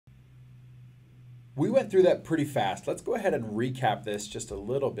We went through that pretty fast. Let's go ahead and recap this just a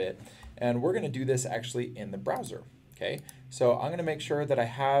little bit. And we're going to do this actually in the browser. Okay, so I'm going to make sure that I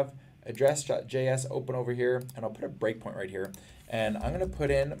have address.js open over here, and I'll put a breakpoint right here. And I'm going to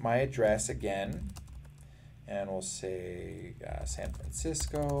put in my address again, and we'll say San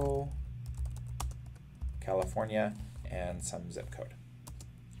Francisco, California, and some zip code.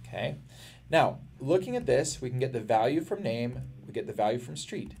 Okay, now looking at this, we can get the value from name, we get the value from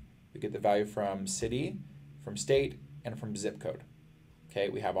street, we get the value from city, from state, and from zip code. Okay,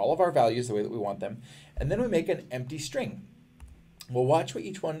 we have all of our values the way that we want them, and then we make an empty string. We'll watch what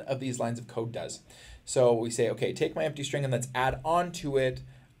each one of these lines of code does. So we say, okay, take my empty string and let's add on to it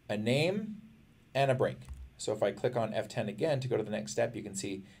a name and a break. So if I click on F10 again to go to the next step, you can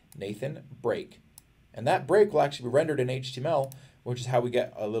see Nathan break. And that break will actually be rendered in HTML, which is how we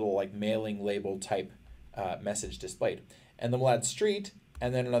get a little like mailing label type message displayed. And then we'll add street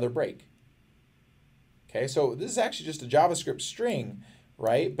and then another break. Okay, so this is actually just a JavaScript string,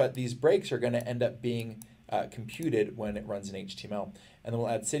 right? But these breaks are going to end up being computed when it runs in HTML. And then we'll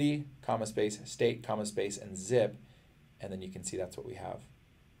add city, comma space, state, comma space, and zip. And then you can see that's what we have.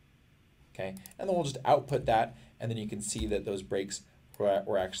 Okay, and then we'll just output that, and then you can see that those breaks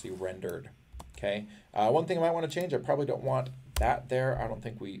were actually rendered. Okay, one thing I might want to change, I probably don't want that there. I don't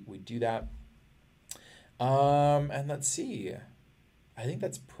think we do that. And let's see. I think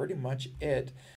that's pretty much it.